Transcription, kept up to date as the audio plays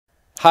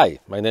Hi,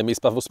 my name is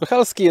Paweł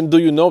Spychalski, and do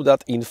you know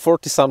that in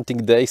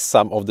 40-something days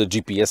some of the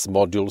GPS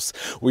modules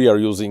we are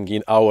using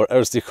in our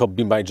RC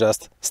hobby might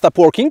just stop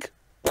working?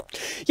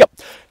 Yeah.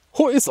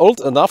 Who is old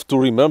enough to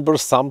remember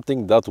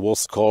something that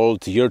was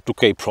called year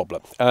 2K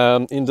problem?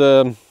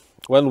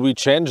 When we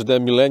changed the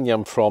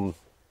millennium from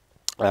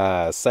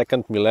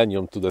second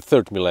millennium to the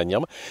third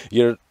millennium,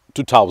 year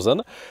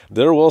 2000,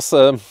 there was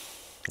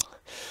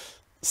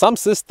some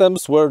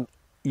systems were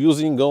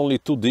using only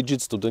 2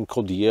 digits to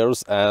encode the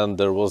years, and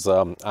there was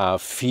a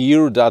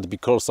fear that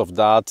because of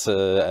that,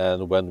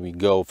 and when we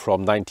go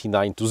from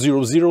 99 to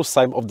 00,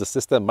 some of the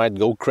system might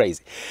go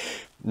crazy.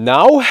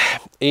 Now,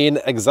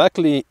 in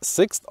exactly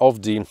 6th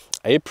of the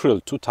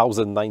April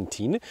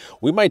 2019,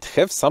 we might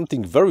have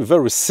something very,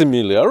 very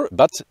similar,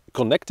 but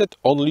connected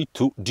only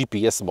to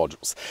GPS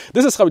modules.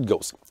 This is how it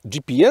goes.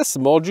 GPS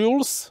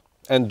modules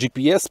and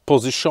GPS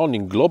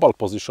positioning, global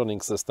positioning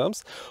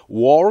systems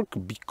work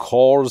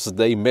because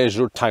they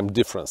measure time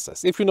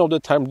differences. If you know the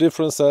time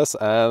differences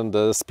and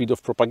the speed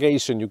of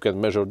propagation, you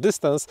can measure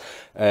distance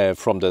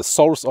from the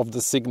source of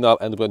the signal,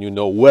 and when you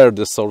know where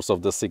the source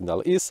of the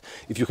signal is,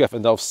 if you have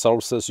enough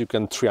sources, you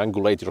can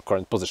triangulate your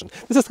current position.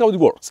 This is how it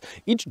works.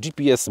 Each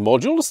GPS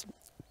modules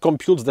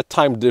computes the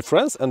time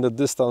difference and the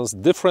distance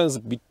difference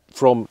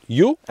from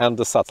you and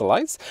the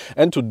satellites,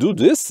 and to do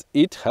this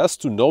it has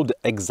to know the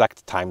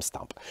exact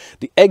timestamp,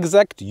 the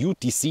exact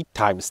UTC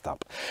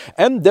timestamp.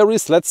 And there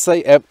is, let's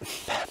say, a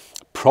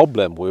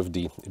problem with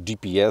the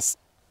GPS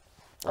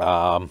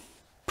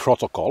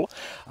protocol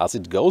as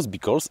it goes,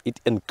 because it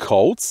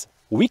encodes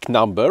week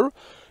number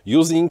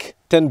using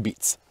 10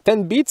 bits.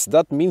 10 bits,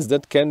 that means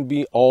that can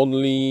be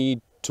only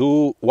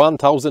to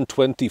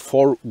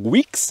 1024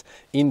 weeks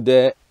in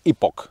the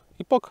epoch.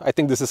 Epoch? I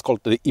think this is called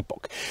the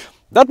epoch.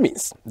 That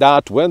means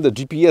that when the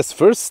GPS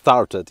first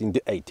started in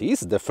the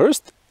 80s, the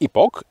first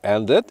epoch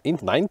ended in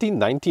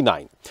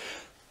 1999.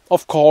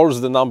 Of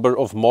course, the number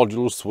of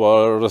modules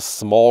were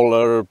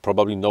smaller,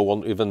 probably no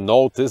one even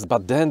noticed,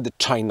 but then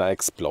China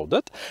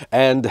exploded,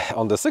 and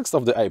on the 6th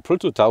of April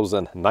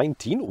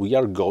 2019, we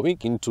are going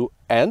into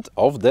end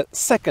of the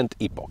second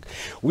epoch.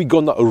 We're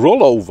gonna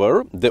roll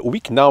over the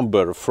week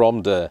number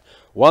from the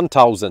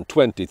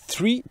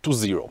 1023 to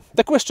 0.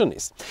 The question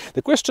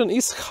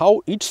is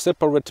how each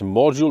separate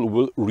module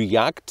will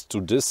react to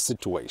this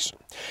situation.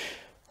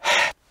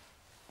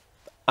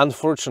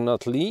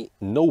 Unfortunately,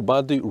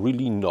 nobody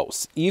really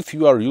knows. If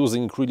you are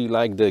using really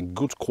like the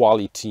good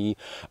quality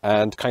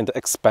and kind of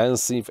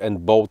expensive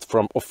and bought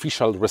from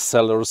official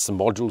resellers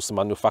modules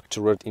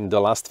manufactured in the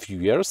last few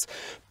years,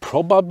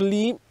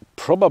 probably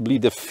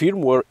the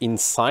firmware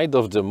inside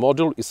of the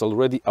module is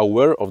already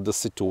aware of the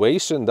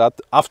situation that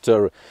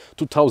after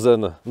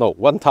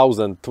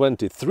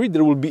 1023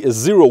 there will be a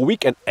 0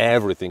 week and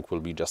everything will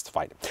be just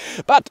fine.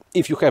 But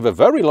if you have a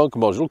very long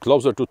module,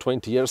 closer to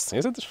 20 years,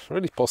 is it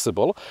really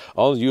possible?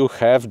 Or you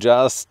have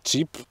just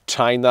cheap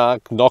China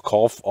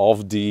knockoff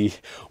of the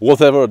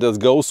whatever that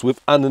goes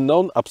with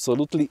unknown,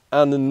 absolutely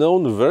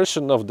unknown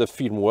version of the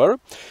firmware,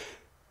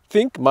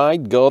 thing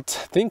might go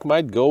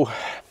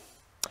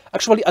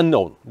actually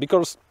unknown,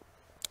 because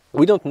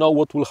we don't know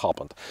what will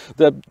happen.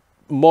 The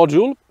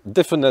module,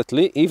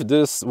 definitely, if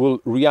this will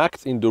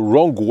react in the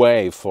wrong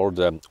way for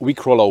the week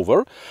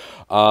rollover,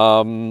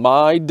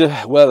 might,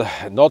 well,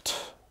 not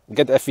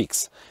get a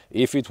fix.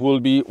 If it will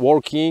be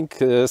working,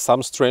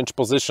 some strange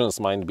positions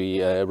might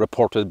be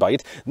reported by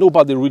it.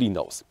 Nobody really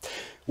knows.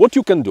 What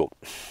you can do,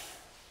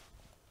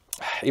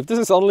 if this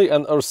is only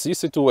an RC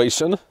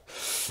situation,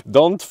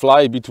 don't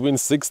fly between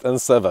 6th and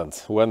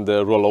 7th when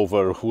the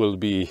rollover will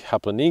be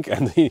happening,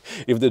 and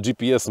if the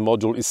GPS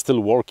module is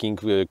still working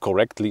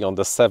correctly on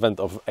the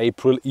 7th of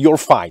April, you're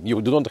fine. You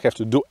do not have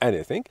to do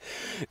anything.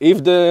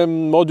 If the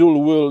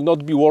module will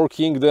not be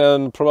working,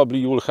 then probably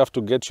you will have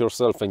to get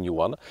yourself a new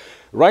one.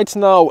 Right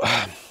now,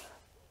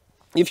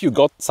 if you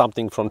got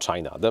something from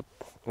China, the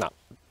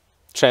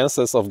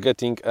chances of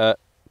getting a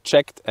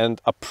checked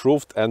and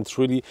approved and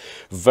really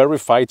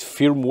verified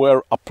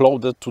firmware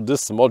uploaded to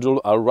this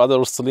module are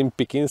rather slim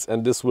pickings,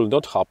 and this will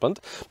not happen.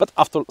 But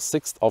after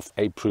 6th of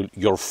April,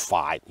 you're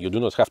fine. You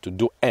do not have to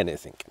do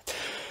anything.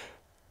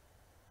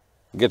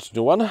 Get a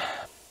new one.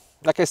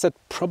 Like I said,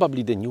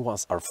 probably the new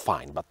ones are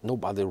fine, but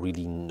nobody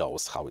really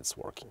knows how it's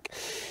working.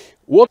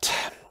 What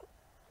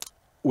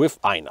with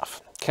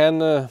INAV?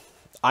 Can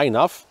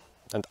INAV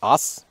and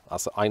us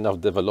as INAV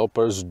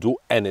developers do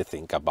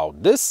anything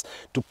about this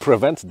to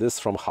prevent this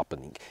from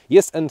happening?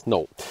 Yes and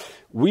no.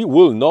 We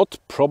will not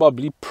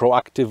probably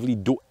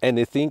proactively do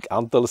anything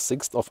until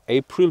 6th of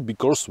April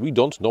because we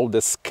don't know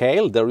the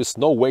scale. There is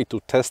no way to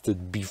test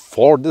it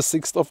before the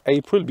 6th of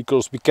April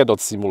because we cannot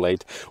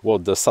simulate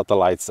what the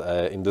satellites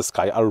in the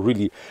sky are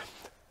really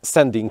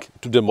sending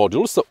to the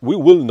module, so we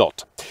will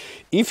not.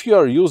 If you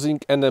are using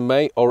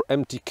NMA or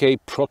MTK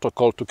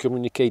protocol to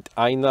communicate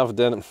INAV,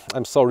 then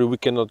I'm sorry, we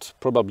cannot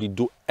probably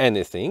do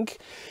anything.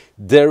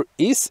 There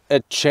is a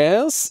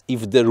chance,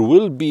 if there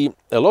will be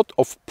a lot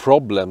of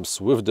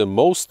problems with the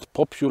most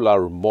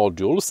popular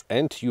modules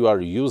and you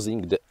are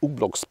using the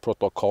u-blox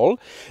protocol,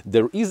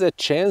 there is a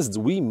chance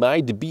we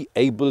might be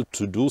able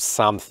to do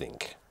something.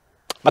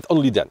 But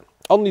only then.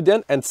 Only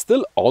then, and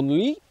still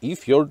only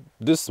if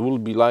this will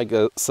be like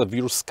a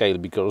severe scale,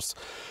 because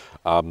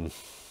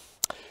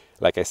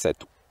like I said,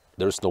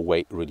 there's no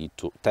way really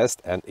to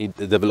test, and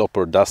the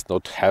developer does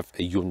not have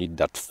a unit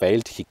that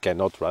failed. He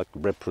cannot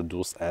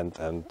reproduce, and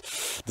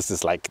this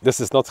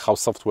is not how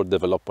software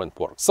development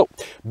works. So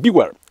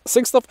beware.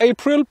 6th of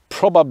April,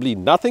 probably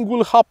nothing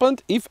will happen.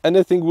 If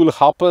anything will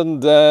happen,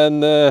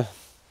 then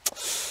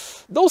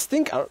those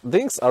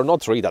things are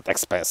not really that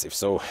expensive.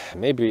 So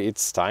maybe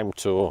it's time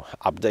to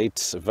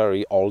update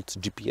very old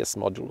GPS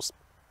modules.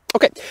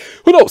 Okay,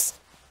 who knows?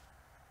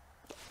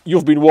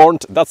 You've been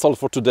warned. That's all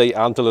for today.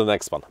 Until the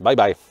next one. Bye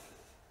bye.